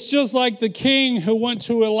 It's just like the king who went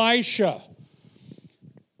to Elisha.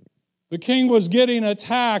 The king was getting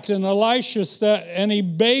attacked, and he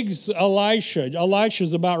begs Elisha.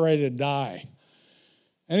 Elisha's about ready to die.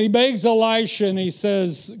 And he begs Elisha, and he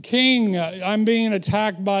says, King, I'm being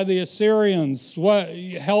attacked by the Assyrians.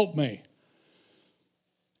 Help me.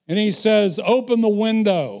 And he says, open the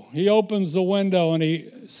window. He opens the window, and he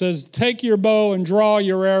says, take your bow and draw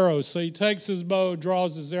your arrows. So he takes his bow,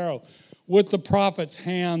 draws his arrow with the prophet's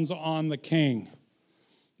hands on the king.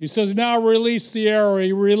 He says, now release the arrow.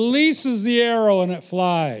 He releases the arrow, and it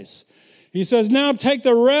flies. He says, now take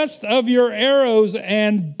the rest of your arrows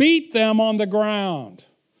and beat them on the ground.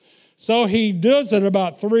 So he does it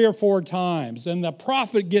about 3 or 4 times, and the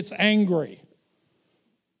prophet gets angry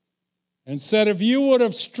and said, if you would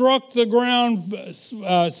have struck the ground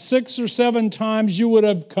 6 or 7 times, you would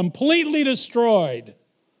have completely destroyed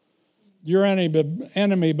your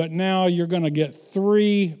enemy, but now you're going to get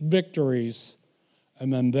 3 victories,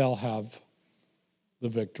 and then they'll have the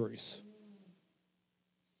victories.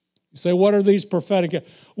 You say, what are these prophetic?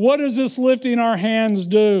 What does this lifting our hands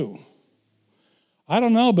do? I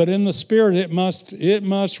don't know, but in the spirit, it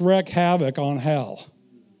must wreak havoc on hell.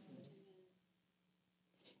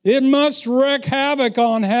 It must wreak havoc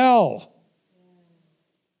on hell.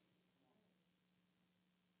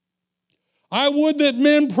 I would that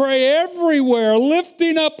men pray everywhere,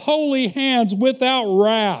 lifting up holy hands without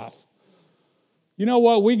wrath. You know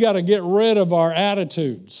what? We got to get rid of our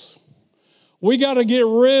attitudes. We got to get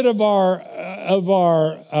rid of our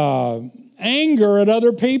anger at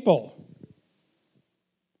other people.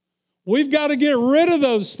 We've got to get rid of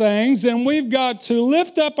those things, and we've got to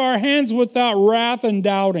lift up our hands without wrath and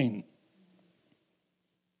doubting.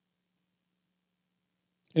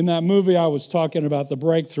 In that movie I was talking about, The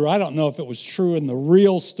Breakthrough, I don't know if it was true in the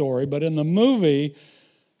real story, but in the movie,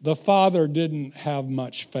 the father didn't have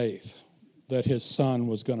much faith that his son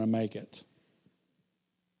was going to make it.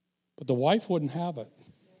 But the wife wouldn't have it.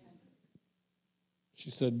 She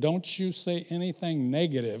said, don't you say anything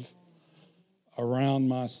negative around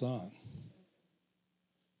my son.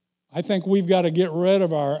 I think we've got to get rid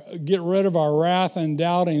of our wrath and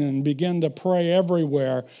doubting and begin to pray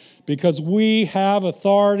everywhere, because we have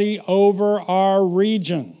authority over our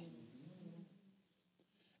region.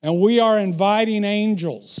 And we are inviting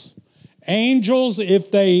angels. Angels, if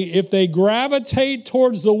they gravitate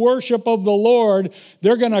towards the worship of the Lord,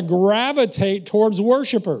 they're going to gravitate towards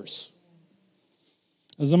worshipers.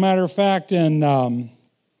 As a matter of fact, thank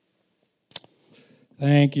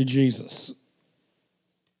you, Jesus.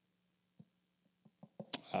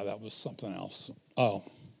 That was something else. Oh.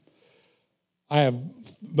 I have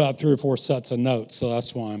about 3 or 4 sets of notes, so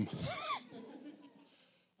that's why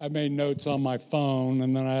I made notes on my phone,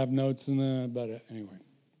 and then I have notes anyway.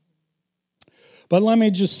 But let me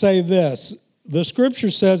just say this. The scripture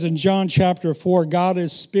says in John chapter 4, God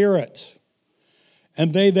is spirit,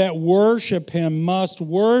 and they that worship him must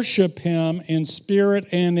worship him in spirit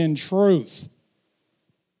and in truth.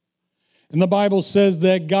 And the Bible says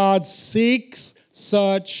that God seeks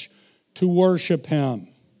such to worship him.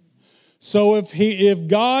 So if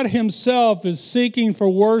God himself is seeking for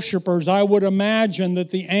worshipers, I would imagine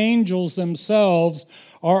that the angels themselves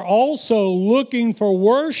are also looking for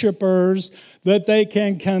worshipers that they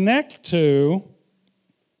can connect to.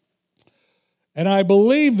 And I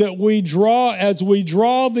believe that as we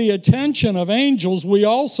draw the attention of angels, we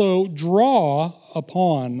also draw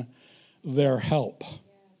upon their help.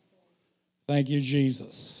 Thank you,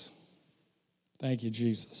 Jesus. Thank you,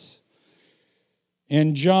 Jesus.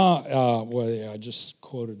 In John, I just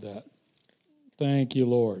quoted that. Thank you,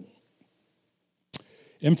 Lord.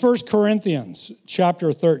 In 1 Corinthians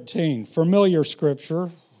chapter 13, familiar scripture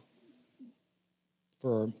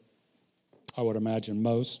for, I would imagine,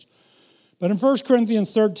 most. But in 1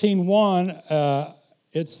 Corinthians 13:1,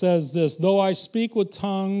 it says this, though I speak with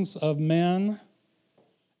tongues of men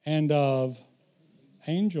and of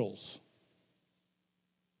angels.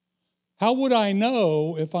 How would I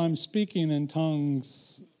know if I'm speaking in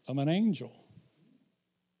tongues of an angel?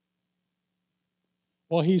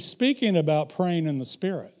 Well, he's speaking about praying in the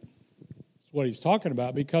Spirit. That's what he's talking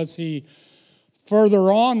about, because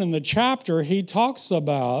further on in the chapter, he talks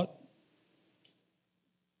about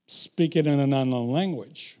speaking in an unknown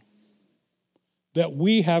language that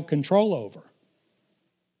we have control over.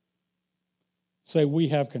 Say, we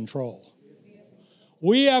have control.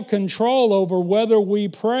 We have control over whether we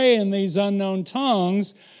pray in these unknown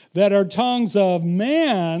tongues that are tongues of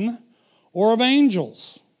men or of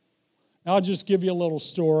angels. Now, I'll just give you a little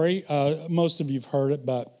story. Most of you have heard it,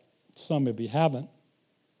 but some of you haven't.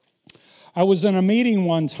 I was in a meeting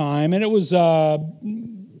one time, and it was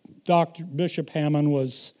Dr. Bishop Hammond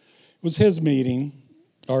was his meeting,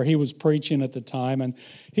 or he was preaching at the time, and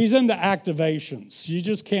he's into activations. You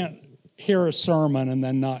just can't hear a sermon and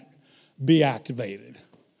then not be activated.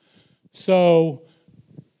 So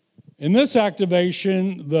in this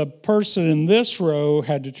activation, the person in this row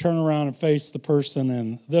had to turn around and face the person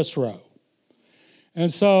in this row.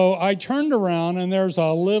 And so I turned around, and there's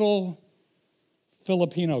a little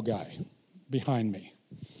Filipino guy behind me.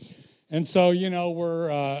 And so,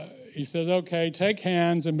 he says, okay, take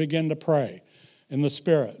hands and begin to pray in the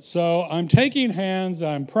Spirit. So I'm taking hands,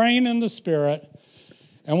 I'm praying in the Spirit,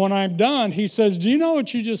 and when I'm done, he says, do you know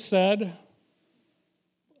what you just said?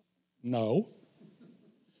 No.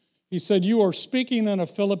 He said, you are speaking in a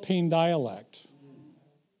Philippine dialect.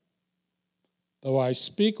 Though I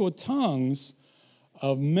speak with tongues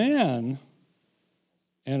of men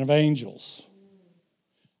and of angels.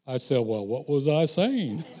 I said, well, what was I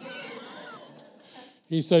saying?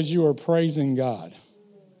 He says, you are praising God.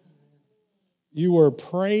 You were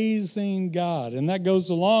praising God. And that goes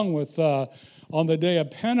along with on the day of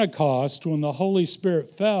Pentecost, when the Holy Spirit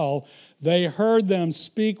fell, they heard them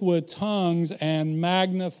speak with tongues and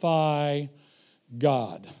magnify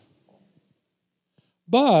God.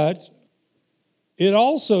 But it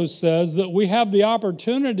also says that we have the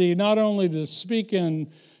opportunity not only to speak in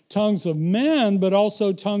tongues of men, but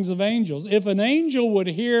also tongues of angels. If an angel would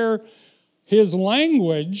hear his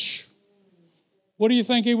language, what do you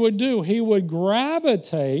think he would do? He would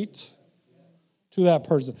gravitate to that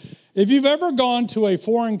person. If you've ever gone to a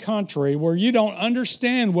foreign country where you don't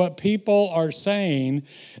understand what people are saying,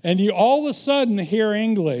 and you all of a sudden hear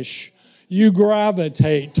English, you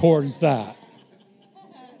gravitate towards that.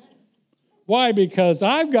 Why? Because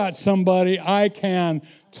I've got somebody I can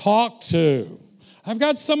talk to. I've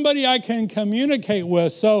got somebody I can communicate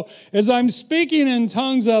with. So as I'm speaking in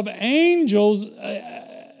tongues of angels,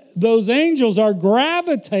 those angels are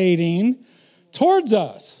gravitating towards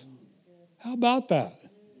us. How about that?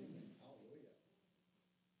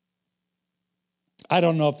 I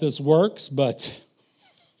don't know if this works, but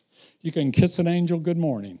you can kiss an angel good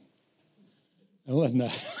morning.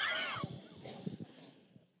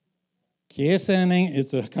 Kiss an angel.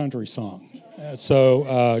 It's a country song.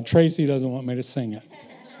 So Tracy doesn't want me to sing it.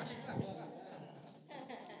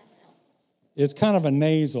 It's kind of a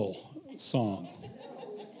nasal song.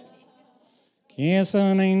 Kiss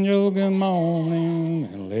an angel good morning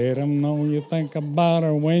and let him know you think about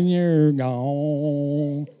her when you're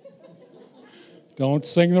gone. Don't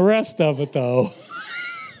sing the rest of it, though.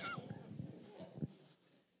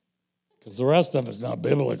 Because the rest of it's not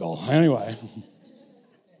biblical. Anyway.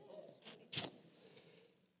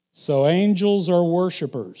 So angels are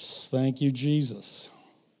worshipers. Thank you, Jesus.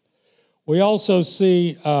 We also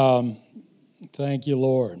see, thank you,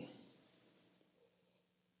 Lord.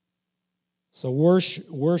 So worship,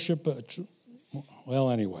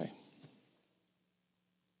 well, anyway.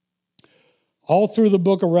 All through the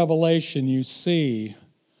book of Revelation, you see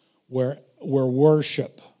where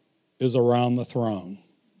worship is around the throne.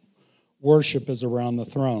 Worship is around the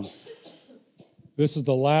throne. This is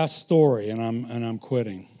the last story, and I'm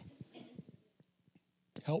quitting.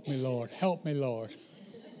 Help me, Lord. Help me, Lord.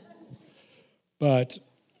 But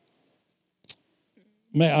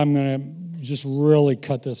I'm going to just really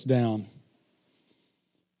cut this down.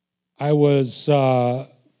 I was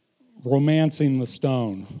romancing the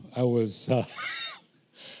stone. I was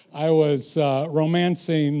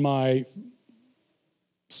romancing my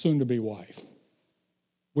soon-to-be wife.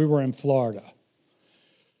 We were in Florida.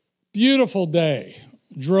 Beautiful day.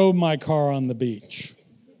 Drove my car on the beach.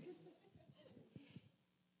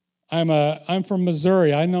 I'm from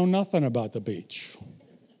Missouri. I know nothing about the beach.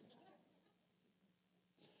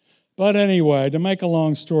 But anyway, to make a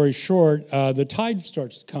long story short, the tide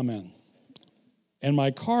starts to come in. And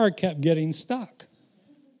my car kept getting stuck.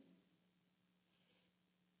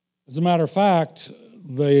 As a matter of fact,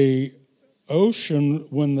 the ocean,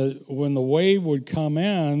 when the wave would come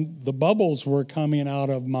in, the bubbles were coming out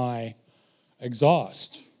of my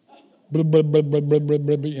exhaust. Blah, blah, blah, blah, blah, blah,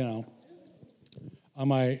 blah, you know. On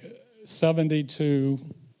my 72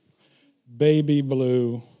 baby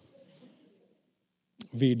blue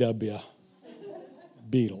VW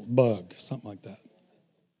Beetle, bug, something like that.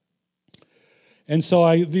 And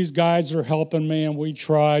so these guys are helping me, and we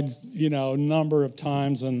tried, a number of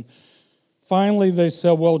times, and finally they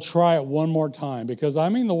said, well, try it one more time, because,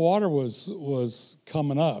 the water was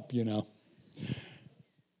coming up, And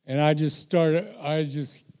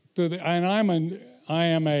I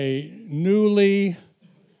am a newly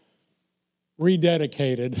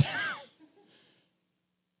rededicated.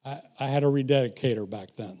 I had a rededicator back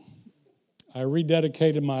then. I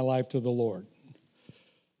rededicated my life to the Lord.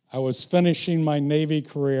 I was finishing my Navy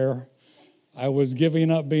career. I was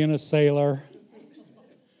giving up being a sailor,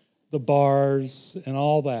 the bars, and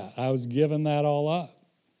all that. I was giving that all up.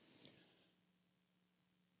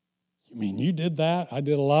 You mean you did that? I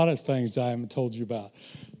did a lot of things I haven't told you about.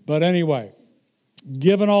 But anyway,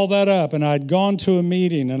 given all that up, and I'd gone to a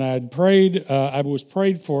meeting, and I'd prayed. I was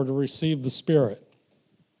prayed for to receive the Spirit.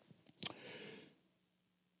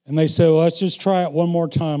 And they said, well, let's just try it one more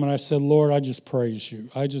time. And I said, Lord, I just praise you.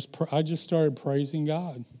 I just started praising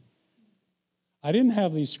God. I didn't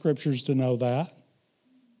have these scriptures to know that.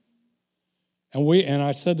 And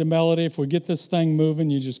I said to Melody, if we get this thing moving,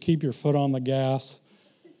 you just keep your foot on the gas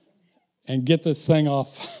and get this thing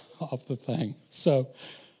off the thing. So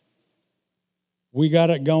we got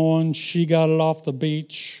it going. She got it off the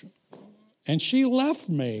beach. And she left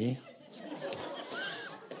me.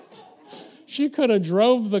 She could have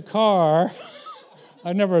drove the car.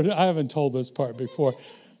 I haven't told this part before.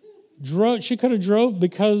 She could have drove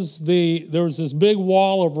because there was this big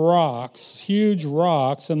wall of rocks, huge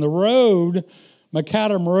rocks, and the road,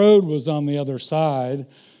 Macadam Road, was on the other side.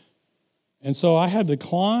 And so I had to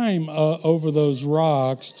climb over those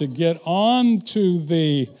rocks to get onto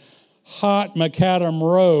the hot Macadam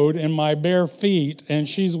Road in my bare feet, and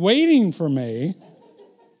she's waiting for me.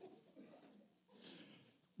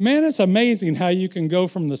 Man, it's amazing how you can go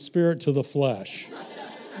from the spirit to the flesh.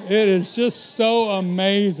 It is just so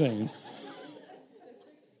amazing.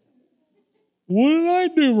 What did I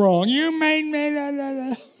do wrong? You made me. Da, da,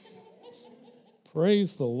 da.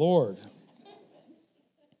 Praise the Lord.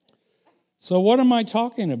 So what am I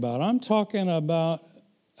talking about? I'm talking about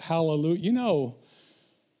hallelujah. You know,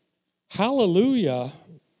 hallelujah,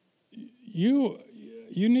 you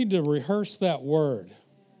need to rehearse that word.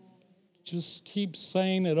 Just keep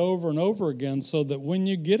saying it over and over again so that when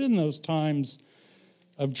you get in those times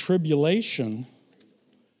of tribulation,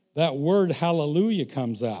 that word hallelujah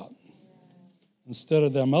comes out instead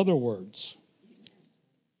of them other words.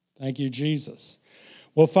 Thank you, Jesus.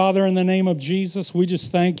 Well, Father, in the name of Jesus, we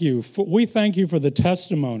just thank you. We thank you for the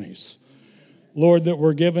testimonies, Lord, that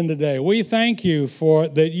were given today. We thank you for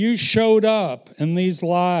that you showed up in these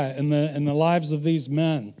in the lives of these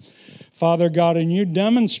men, Father God, and you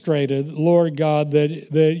demonstrated, Lord God,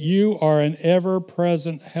 that you are an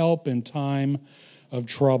ever-present help in time of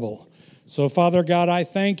trouble. So, Father God, I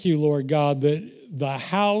thank you, Lord God, that the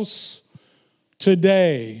house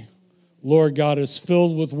today, Lord God, is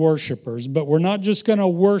filled with worshipers. But we're not just going to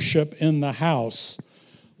worship in the house.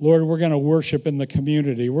 Lord, we're going to worship in the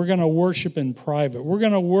community. We're going to worship in private. We're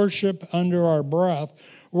going to worship under our breath.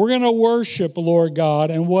 We're going to worship, Lord God,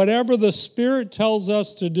 and whatever the Spirit tells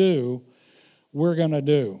us to do, we're going to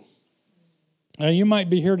do. Now, you might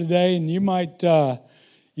be here today, and you might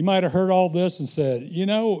have heard all this and said, you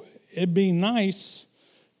know, it'd be nice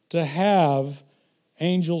to have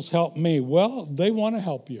angels help me. Well, they want to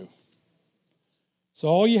help you. So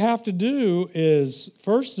all you have to do is,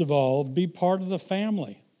 first of all, be part of the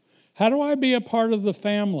family. How do I be a part of the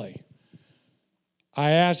family?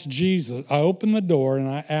 I asked Jesus, I opened the door and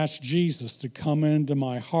I asked Jesus to come into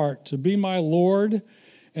my heart, to be my Lord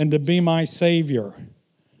and to be my Savior.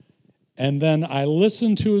 And then I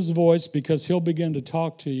listen to his voice because he'll begin to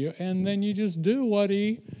talk to you. And then you just do what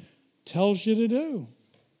he tells you to do.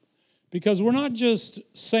 Because we're not just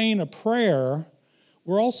saying a prayer,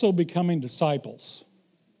 we're also becoming disciples.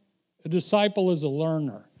 A disciple is a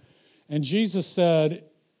learner. And Jesus said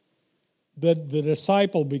that the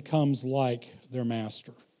disciple becomes like their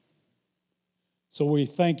master. So we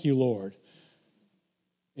thank you, Lord,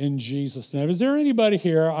 in Jesus' name. Is there anybody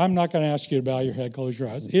here? I'm not going to ask you to bow your head, close your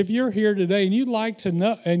eyes. If you're here today and you'd like to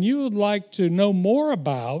know, and you would like to know more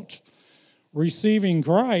about receiving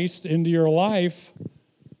Christ into your life,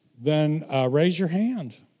 then raise your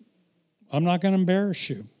hand. I'm not going to embarrass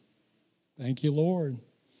you. Thank you, Lord.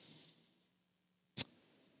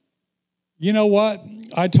 You know what?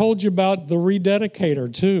 I told you about the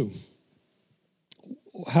rededicator too.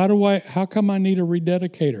 How come I need a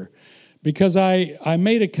rededicator? Because I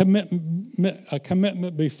made a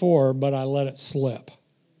commitment before, but I let it slip.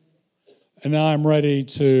 And now I'm ready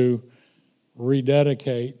to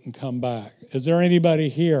rededicate and come back. Is there anybody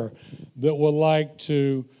here that would like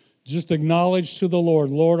to just acknowledge to the Lord,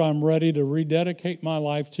 Lord, I'm ready to rededicate my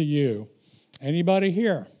life to you? Anybody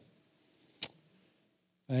here?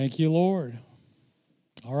 Thank you, Lord.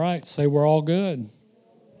 All right, say we're all good.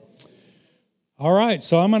 All right,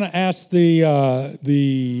 so I'm going to ask the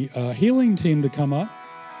healing team to come up.